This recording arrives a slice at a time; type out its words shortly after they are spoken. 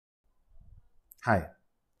Hi,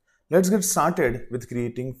 let's get started with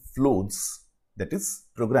creating flows, that is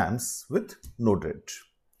programs with nodered.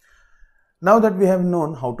 Now that we have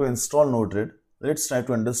known how to install nodered, let's try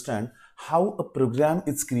to understand how a program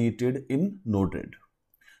is created in nodered.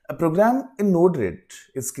 A program in nodered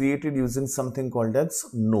is created using something called as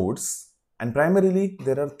nodes, and primarily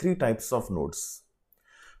there are three types of nodes.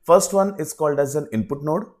 First one is called as an input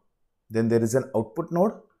node, then there is an output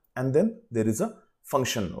node, and then there is a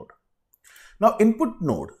function node. Now input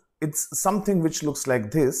node, it's something which looks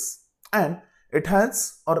like this, and it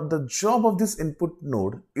has, or the job of this input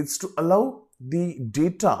node is to allow the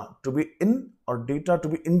data to be in or data to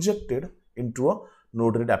be injected into a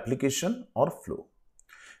nodered application or flow.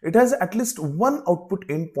 It has at least one output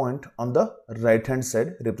endpoint on the right hand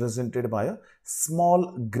side represented by a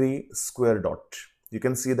small gray square dot. You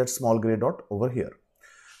can see that small gray dot over here.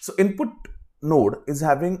 So input node is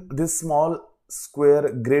having this small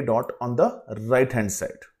square gray dot on the right hand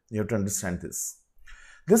side. You have to understand this.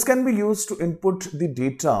 This can be used to input the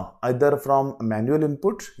data either from manual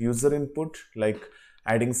input, user input, like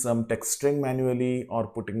adding some text string manually or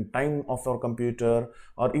putting time of our computer,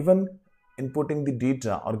 or even inputting the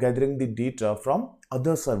data or gathering the data from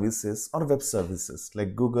other services or web services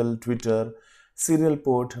like Google, Twitter, serial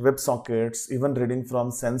port, WebSockets, even reading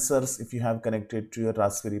from sensors if you have connected to your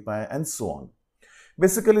Raspberry Pi, and so on.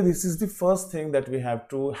 Basically, this is the first thing that we have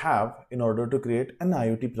to have in order to create an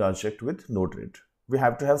IoT project with nodered. We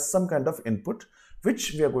have to have some kind of input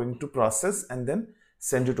which we are going to process and then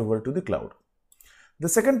send it over to the cloud. The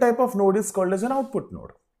second type of node is called as an output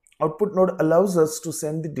node. Output node allows us to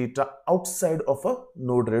send the data outside of a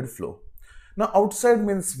nodered flow. Now outside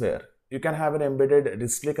means where? You can have an embedded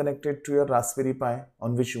display connected to your Raspberry Pi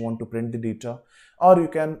on which you want to print the data, or you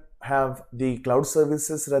can have the cloud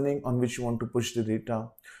services running on which you want to push the data,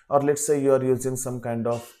 or let's say you are using some kind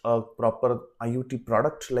of a proper IoT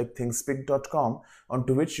product like thingspeak.com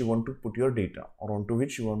onto which you want to put your data or onto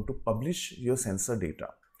which you want to publish your sensor data.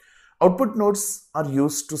 Output nodes are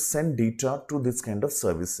used to send data to this kind of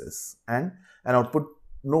services, and an output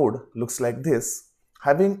node looks like this,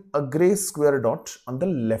 having a gray square dot on the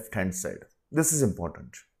left hand side. This is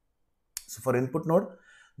important. So for input node,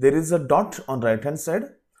 there is a dot on right hand side.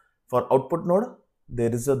 For output node,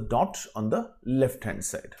 there is a dot on the left hand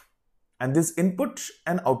side. And these input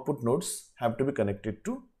and output nodes have to be connected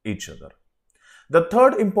to each other. The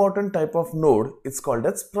third important type of node is called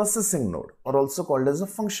as processing node, or also called as a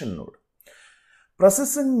function node.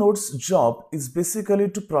 Processing node's job is basically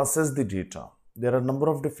to process the data. There are a number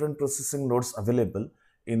of different processing nodes available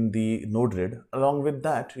in the nodered. Along with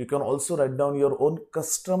that, you can also write down your own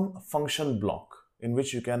custom function block in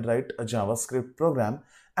which you can write a JavaScript program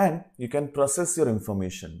and you can process your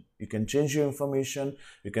information. You can change your information,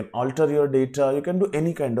 you can alter your data, you can do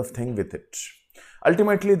any kind of thing with it.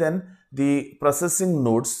 Ultimately then, the processing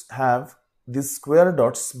nodes have these square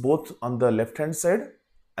dots both on the left hand side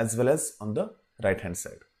as well as on the right hand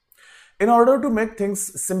side. In order to make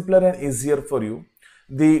things simpler and easier for you,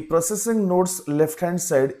 the processing node's left hand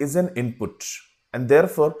side is an input, and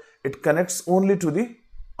therefore it connects only to the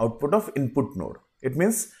output of input node. It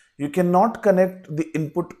means you cannot connect the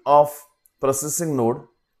input of processing node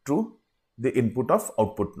to the input of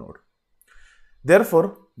output node.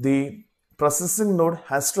 Therefore, the processing node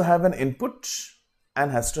has to have an input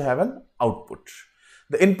and has to have an output.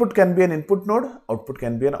 The input can be an input node, output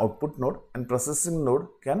can be an output node, and processing node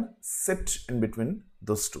can sit in between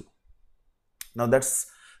those two. Now that's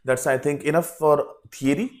I think enough for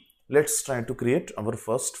theory. Let's try to create our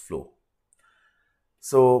first flow.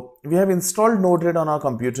 So we have installed nodered on our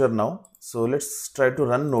computer now. So let's try to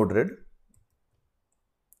run nodered.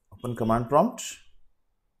 Open command prompt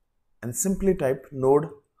and simply type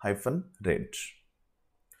node-red.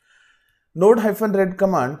 Node-red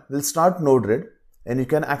command will start nodered, and you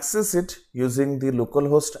can access it using the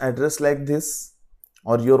localhost address like this,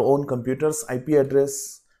 or your own computer's IP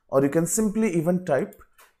address, or you can simply even type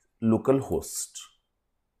localhost.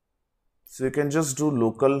 So you can just do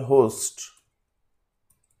localhost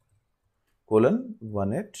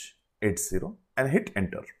 :1880 and hit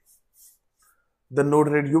enter. The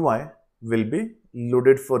nodered UI will be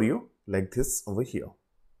loaded for you like this over here.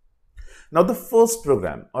 Now the first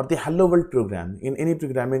program, or the hello world program in any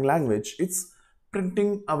programming language, it's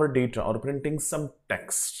printing our data or printing some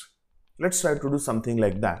text. Let's try to do something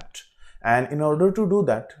like that. And in order to do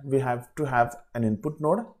that, we have to have an input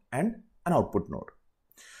node and an output node.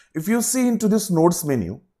 If you see into this nodes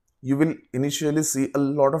menu, you will initially see a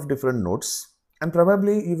lot of different nodes, and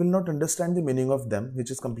probably you will not understand the meaning of them,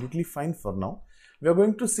 which is completely fine for now. We are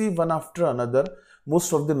going to see one after another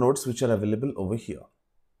most of the nodes which are available over here.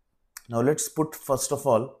 Now let's put first of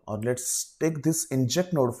all, or let's take this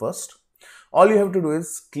inject node first. All you have to do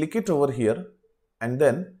is click it over here and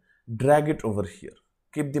then drag it over here.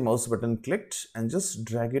 Keep the mouse button clicked and just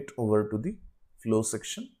drag it over to the flow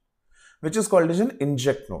section, which is called as an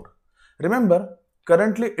inject node. Remember,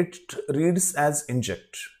 currently it reads as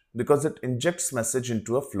inject because it injects message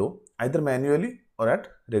into a flow either manually or at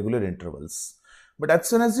regular intervals. But as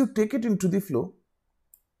soon as you take it into the flow,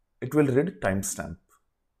 it will read timestamp.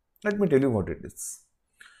 Let me tell you what it is.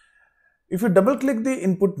 If you double click the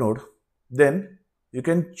input node, then you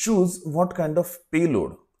can choose what kind of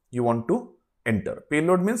payload you want to enter.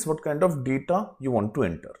 Payload means what kind of data you want to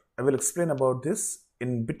enter. I will explain about this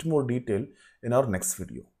in bit more detail in our next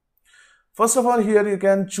video. First of all, here you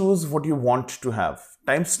can choose what you want to have.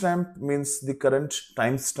 Timestamp means the current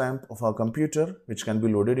timestamp of our computer, which can be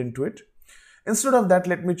loaded into it. Instead of that,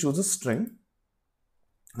 let me choose a string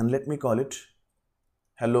and let me call it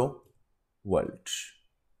hello world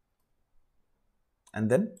and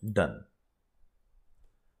then done.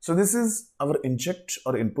 So this is our inject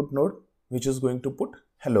or input node, which is going to put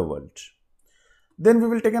hello world. Then we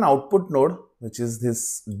will take an output node, which is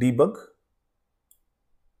this debug,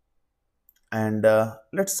 and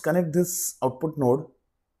let's connect this output node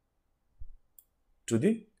to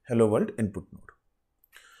the hello world input node.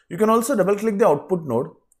 You can also double click the output node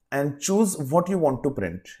and choose what you want to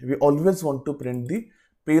print. We always want to print the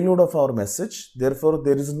payload of our message, therefore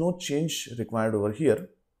there is no change required over here,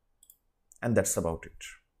 and that's about it.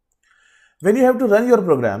 When you have to run your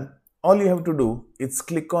program, all you have to do is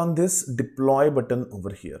click on this deploy button over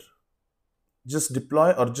here. Just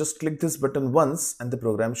deploy or just click this button once and the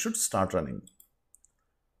program should start running.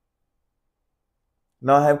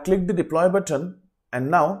 Now I have clicked the deploy button and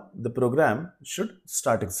now the program should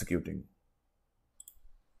start executing.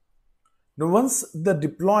 Now once the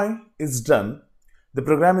deploy is done, the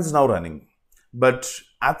program is now running, but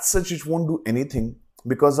as such it won't do anything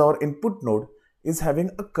because our input node is having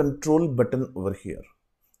a control button over here,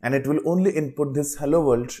 and it will only input this hello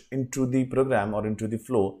world into the program or into the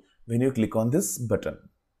flow when you click on this button.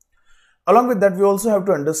 Along with that, we also have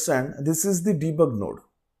to understand this is the debug node,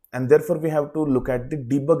 and therefore we have to look at the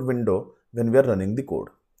debug window when we are running the code.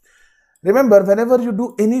 Remember, whenever you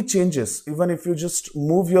do any changes, even if you just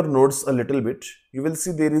move your nodes a little bit, you will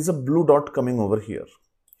see there is a blue dot coming over here.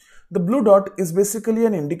 The blue dot is basically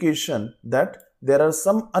an indication that there are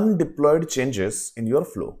some undeployed changes in your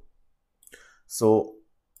flow. So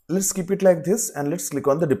let's keep it like this and let's click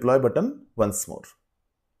on the deploy button once more.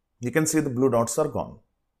 You can see the blue dots are gone.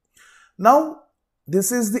 Now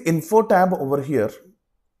this is the info tab over here.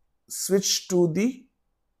 Switch to the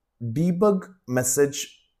debug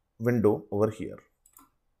message window over here.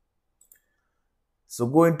 So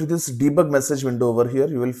go into this debug message window over here.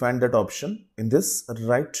 You will find that option in this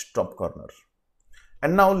right top corner.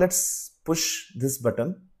 And now let's push this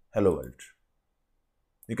button, hello world.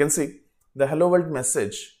 You can see the hello world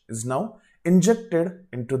message is now injected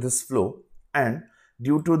into this flow, and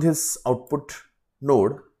due to this output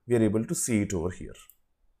node, we are able to see it over here.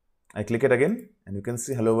 I click it again and you can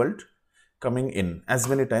see hello world coming in as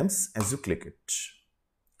many times as you click it.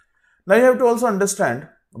 Now you have to also understand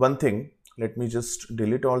one thing. Let me just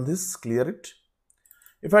delete all this, clear it.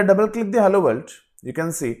 If I double click the hello world, you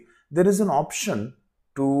can see there is an option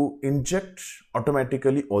to inject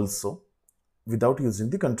automatically also without using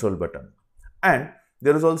the control button. And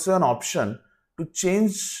there is also an option to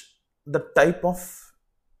change the type of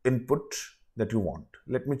input that you want.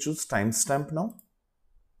 Let me choose timestamp now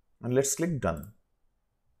and let's click done.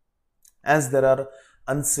 As there are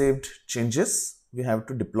unsaved changes, we have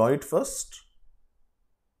to deploy it first,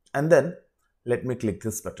 and then let me click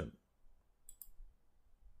this button.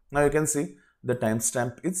 Now you can see the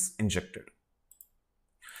timestamp is injected.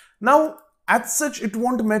 Now as such it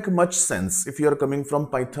won't make much sense if you are coming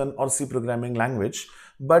from Python or C programming language,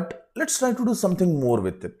 but let's try to do something more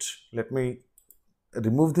with it. Let me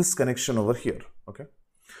remove this connection over here. Okay,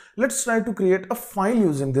 let's try to create a file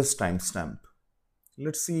using this timestamp.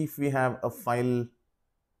 Let's see if we have a file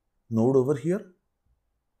node over here.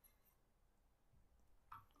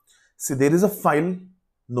 See, there is a file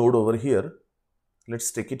node over here. Let's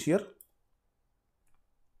take it here.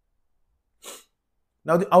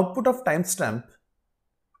 Now the output of timestamp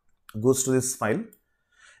goes to this file.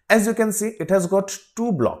 As you can see, it has got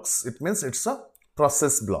two blocks. It means it's a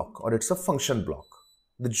process block or it's a function block.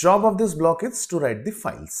 The job of this block is to write the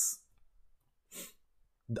files.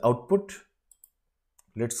 The output,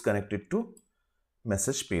 let's connect it to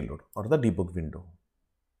message payload or the debug window.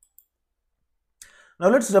 Now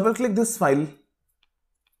let's double click this file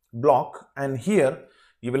block, and here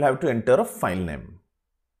you will have to enter a file name.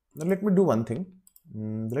 Now let me do one thing.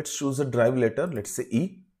 Let's choose a drive letter. Let's say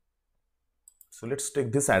E. So let's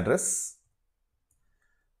take this address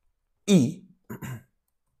E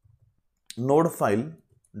node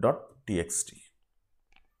file.txt.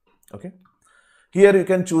 Okay. Here you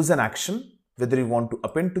can choose an action, whether you want to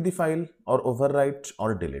append to the file or overwrite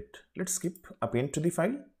or delete. Let's skip append to the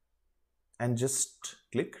file and just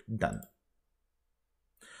click done.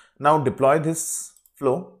 Now deploy this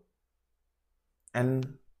flow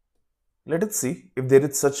and let us see if there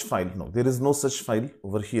is such file. No, there is no such file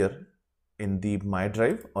over here in the My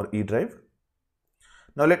drive or E drive.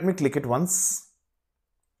 Now let me click it once.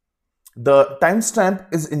 The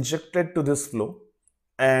timestamp is injected to this flow,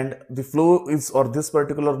 and the flow is, or this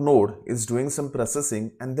particular node is doing some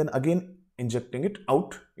processing and then again injecting it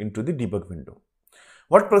out into the debug window.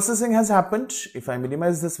 What processing has happened? If I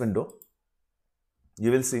minimize this window,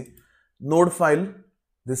 you will see node file,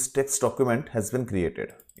 this text document has been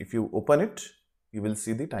created. If you open it, you will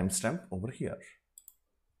see the timestamp over here.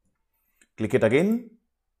 Click it again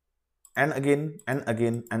and again and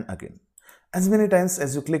again and again. As many times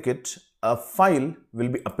as you click it, a file will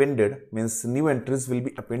be appended, means new entries will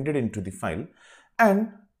be appended into the file,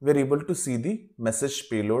 and we're able to see the message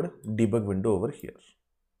payload debug window over here.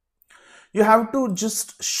 You have to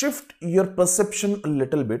just shift your perception a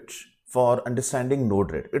little bit for understanding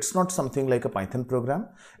nodered. It's not something like a Python program.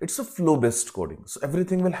 It's a flow-based coding. So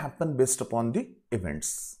everything will happen based upon the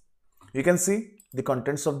events. You can see the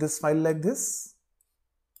contents of this file like this.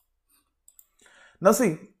 Now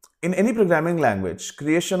see, in any programming language,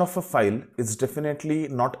 creation of a file is definitely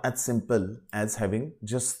not as simple as having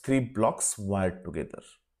just 3 blocks wired together.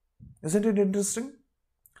 Isn't it interesting?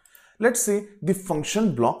 Let's see the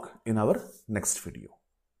function block in our next video.